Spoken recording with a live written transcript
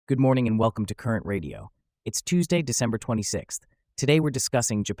Good morning and welcome to Current Radio. It's Tuesday, December 26th. Today we're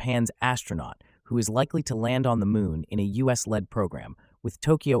discussing Japan's astronaut who is likely to land on the moon in a US-led program, with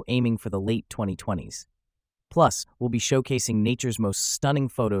Tokyo aiming for the late 2020s. Plus, we'll be showcasing nature's most stunning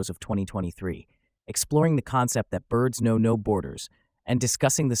photos of 2023, exploring the concept that birds know no borders, and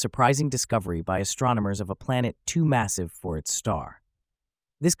discussing the surprising discovery by astronomers of a planet too massive for its star.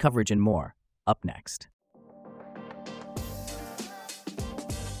 This coverage and more, up next.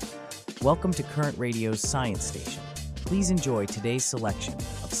 Welcome to Current Radio's Science Station. Please enjoy today's selection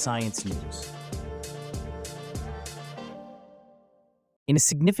of science news. In a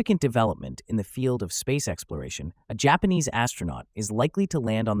significant development in the field of space exploration, a Japanese astronaut is likely to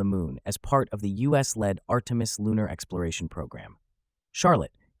land on the moon as part of the US-led Artemis lunar exploration program.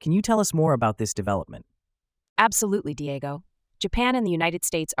 Charlotte, can you tell us more about this development? Absolutely, Diego. Japan and the United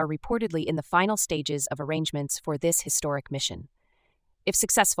States are reportedly in the final stages of arrangements for this historic mission. If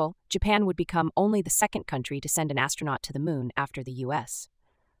successful, Japan would become only the second country to send an astronaut to the moon after the US.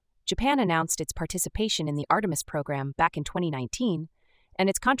 Japan announced its participation in the Artemis program back in 2019, and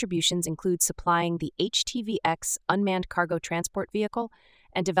its contributions include supplying the HTVX unmanned cargo transport vehicle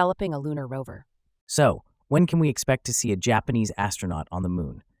and developing a lunar rover. So, when can we expect to see a Japanese astronaut on the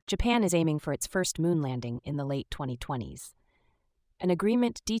moon? Japan is aiming for its first moon landing in the late 2020s. An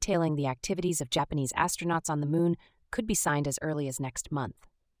agreement detailing the activities of Japanese astronauts on the moon could be signed as early as next month.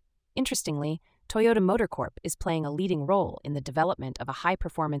 Interestingly, Toyota Motor Corp is playing a leading role in the development of a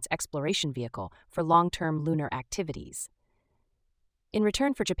high-performance exploration vehicle for long-term lunar activities. In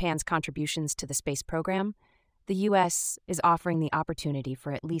return for Japan's contributions to the space program, the U.S. is offering the opportunity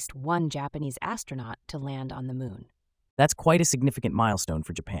for at least one Japanese astronaut to land on the moon. That's quite a significant milestone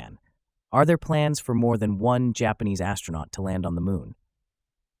for Japan. Are there plans for more than one Japanese astronaut to land on the moon?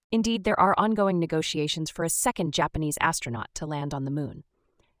 Indeed, there are ongoing negotiations for a second Japanese astronaut to land on the moon.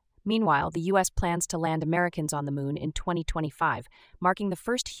 Meanwhile, the U.S. plans to land Americans on the moon in 2025, marking the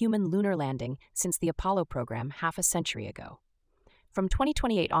first human lunar landing since the Apollo program half a century ago. From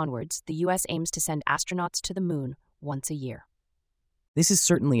 2028 onwards, the U.S. aims to send astronauts to the moon once a year. This is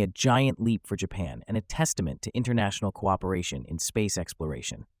certainly a giant leap for Japan and a testament to international cooperation in space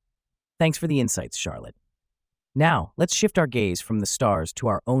exploration. Thanks for the insights, Charlotte. Now, let's shift our gaze from the stars to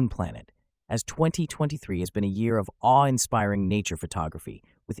our own planet, as 2023 has been a year of awe-inspiring nature photography,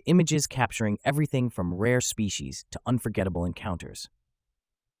 with images capturing everything from rare species to unforgettable encounters.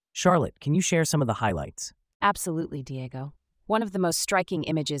 Charlotte, can you share some of the highlights? Absolutely, Diego. One of the most striking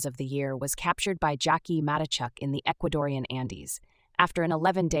images of the year was captured by Jackie Matichuk in the Ecuadorian Andes. After an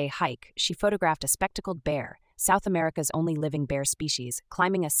 11-day hike, she photographed a spectacled bear, South America's only living bear species,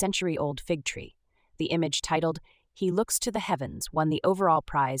 climbing a century-old fig tree. The image, titled "He Looks to the Heavens," won the overall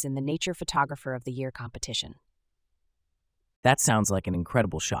prize in the Nature Photographer of the Year competition. That sounds like an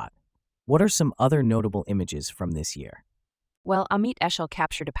incredible shot. What are some other notable images from this year? Well, Amit Eshel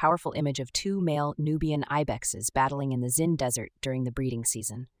captured a powerful image of two male Nubian ibexes battling in the Zin Desert during the breeding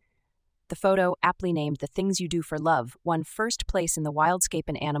season. The photo, aptly named "The Things You Do for Love," won first place in the Wildscape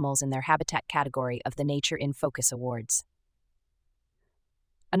and Animals in their Habitat category of the Nature in Focus Awards.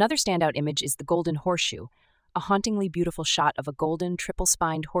 Another standout image is the golden horseshoe, a hauntingly beautiful shot of a golden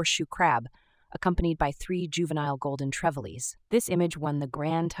triple-spined horseshoe crab, accompanied by 3 juvenile golden trevallies. This image won the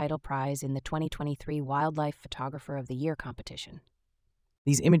grand title prize in the 2023 Wildlife Photographer of the Year competition.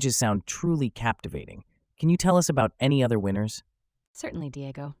 These images sound truly captivating. Can you tell us about any other winners? Certainly,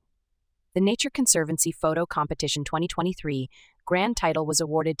 Diego. The Nature Conservancy Photo Competition 2023 grand title was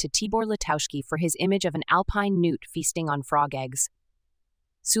awarded to Tibor Latowski for his image of an alpine newt feasting on frog eggs.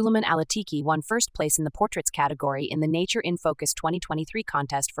 Suleiman Alatiki won first place in the portraits category in the Nature in Focus 2023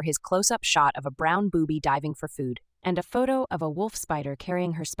 contest for his close-up shot of a brown booby diving for food. And a photo of a wolf spider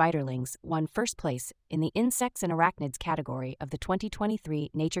carrying her spiderlings won first place in the Insects and Arachnids category of the 2023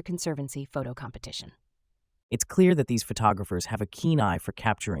 Nature Conservancy Photo Competition. It's clear that these photographers have a keen eye for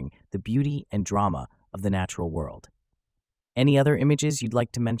capturing the beauty and drama of the natural world. Any other images you'd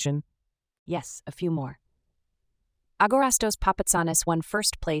like to mention? Yes, a few more. Agorastos Papatsanis won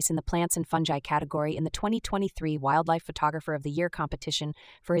first place in the Plants and Fungi category in the 2023 Wildlife Photographer of the Year competition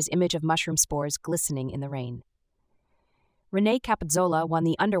for his image of mushroom spores glistening in the rain. Renee Capizzola won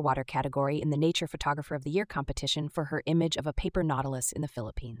the Underwater category in the Nature Photographer of the Year competition for her image of a paper nautilus in the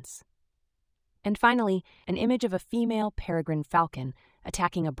Philippines. And finally, an image of a female peregrine falcon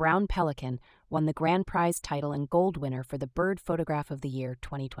attacking a brown pelican won the grand prize title and gold winner for the Bird Photograph of the Year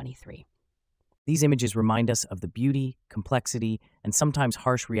 2023. These images remind us of the beauty, complexity, and sometimes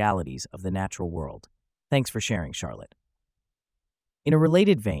harsh realities of the natural world. Thanks for sharing, Charlotte. In a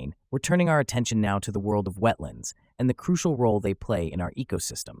related vein, we're turning our attention now to the world of wetlands and the crucial role they play in our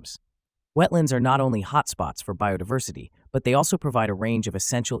ecosystems. Wetlands are not only hotspots for biodiversity, but they also provide a range of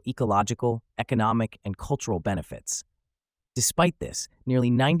essential ecological, economic, and cultural benefits. Despite this,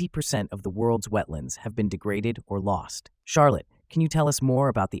 nearly 90% of the world's wetlands have been degraded or lost. Charlotte, can you tell us more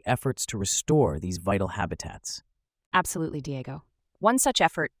about the efforts to restore these vital habitats? Absolutely, Diego. One such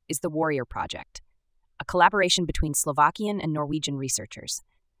effort is the Warrior Project, a collaboration between Slovakian and Norwegian researchers.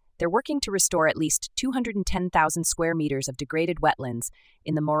 They're working to restore at least 210,000 square meters of degraded wetlands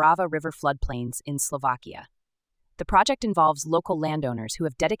in the Morava River floodplains in Slovakia. The project involves local landowners who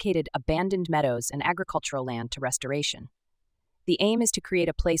have dedicated abandoned meadows and agricultural land to restoration. The aim is to create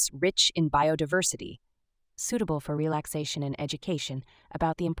a place rich in biodiversity, suitable for relaxation and education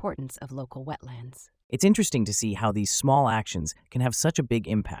about the importance of local wetlands. It's interesting to see how these small actions can have such a big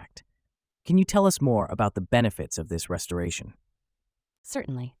impact. Can you tell us more about the benefits of this restoration?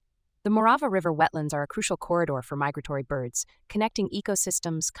 Certainly. The Morava River wetlands are a crucial corridor for migratory birds, connecting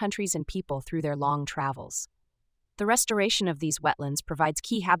ecosystems, countries, and people through their long travels. The restoration of these wetlands provides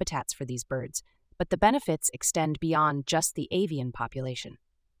key habitats for these birds, but the benefits extend beyond just the avian population.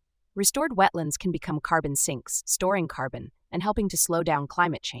 Restored wetlands can become carbon sinks, storing carbon and helping to slow down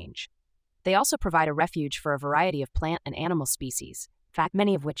climate change. They also provide a refuge for a variety of plant and animal species, in fact,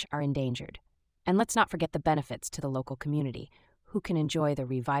 many of which are endangered. And let's not forget the benefits to the local community, who can enjoy the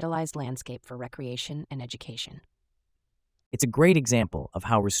revitalized landscape for recreation and education. It's a great example of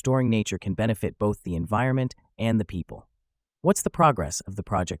how restoring nature can benefit both the environment and the people. What's the progress of the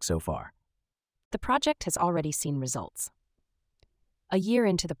project so far? The project has already seen results. A year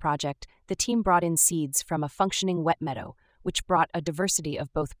into the project, the team brought in seeds from a functioning wet meadow, which brought a diversity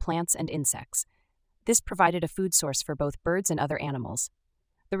of both plants and insects. This provided a food source for both birds and other animals.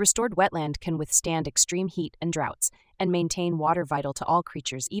 The restored wetland can withstand extreme heat and droughts and maintain water vital to all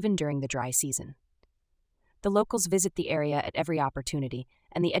creatures even during the dry season. The locals visit the area at every opportunity,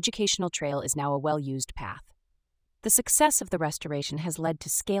 and the educational trail is now a well-used path. The success of the restoration has led to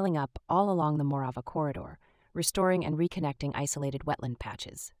scaling up all along the Morava corridor, restoring and reconnecting isolated wetland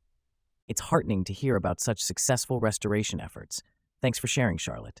patches. It's heartening to hear about such successful restoration efforts. Thanks for sharing,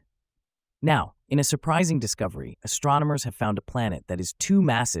 Charlotte. Now, in a surprising discovery, astronomers have found a planet that is too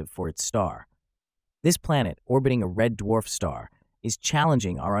massive for its star. This planet, orbiting a red dwarf star, is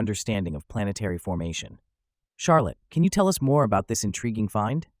challenging our understanding of planetary formation. Charlotte, can you tell us more about this intriguing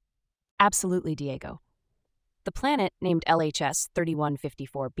find? Absolutely, Diego. The planet, named LHS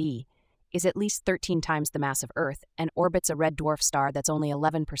 3154b, is at least 13 times the mass of Earth and orbits a red dwarf star that's only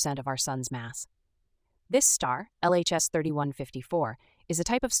 11% of our Sun's mass. This star, LHS 3154, is a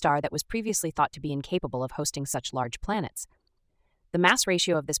type of star that was previously thought to be incapable of hosting such large planets. The mass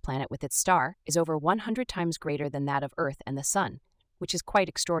ratio of this planet with its star is over 100 times greater than that of Earth and the Sun, which is quite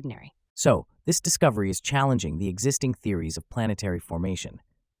extraordinary. So, this discovery is challenging the existing theories of planetary formation.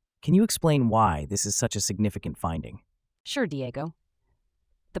 Can you explain why this is such a significant finding? Sure, Diego.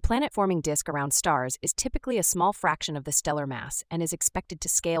 The planet-forming disk around stars is typically a small fraction of the stellar mass and is expected to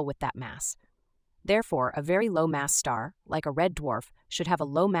scale with that mass. Therefore, a very low-mass star, like a red dwarf, should have a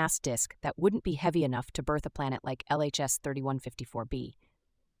low-mass disk that wouldn't be heavy enough to berth a planet like LHS 3154b.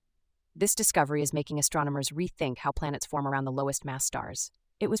 This discovery is making astronomers rethink how planets form around the lowest-mass stars.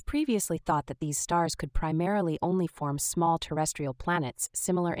 It was previously thought that these stars could primarily only form small terrestrial planets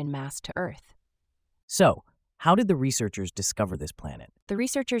similar in mass to Earth. So, how did the researchers discover this planet? The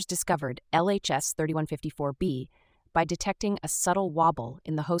researchers discovered LHS 3154b by detecting a subtle wobble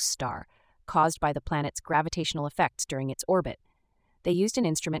in the host star caused by the planet's gravitational effects during its orbit. They used an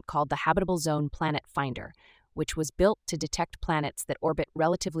instrument called the Habitable Zone Planet Finder, which was built to detect planets that orbit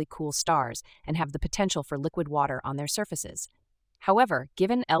relatively cool stars and have the potential for liquid water on their surfaces. However,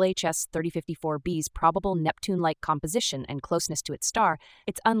 given LHS 3054b's probable Neptune-like composition and closeness to its star,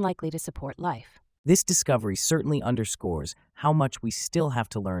 it's unlikely to support life. This discovery certainly underscores how much we still have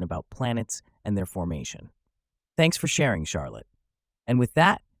to learn about planets and their formation. Thanks for sharing, Charlotte. And with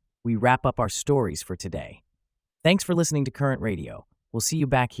that, we wrap up our stories for today. Thanks for listening to Current Radio. We'll see you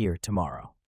back here tomorrow.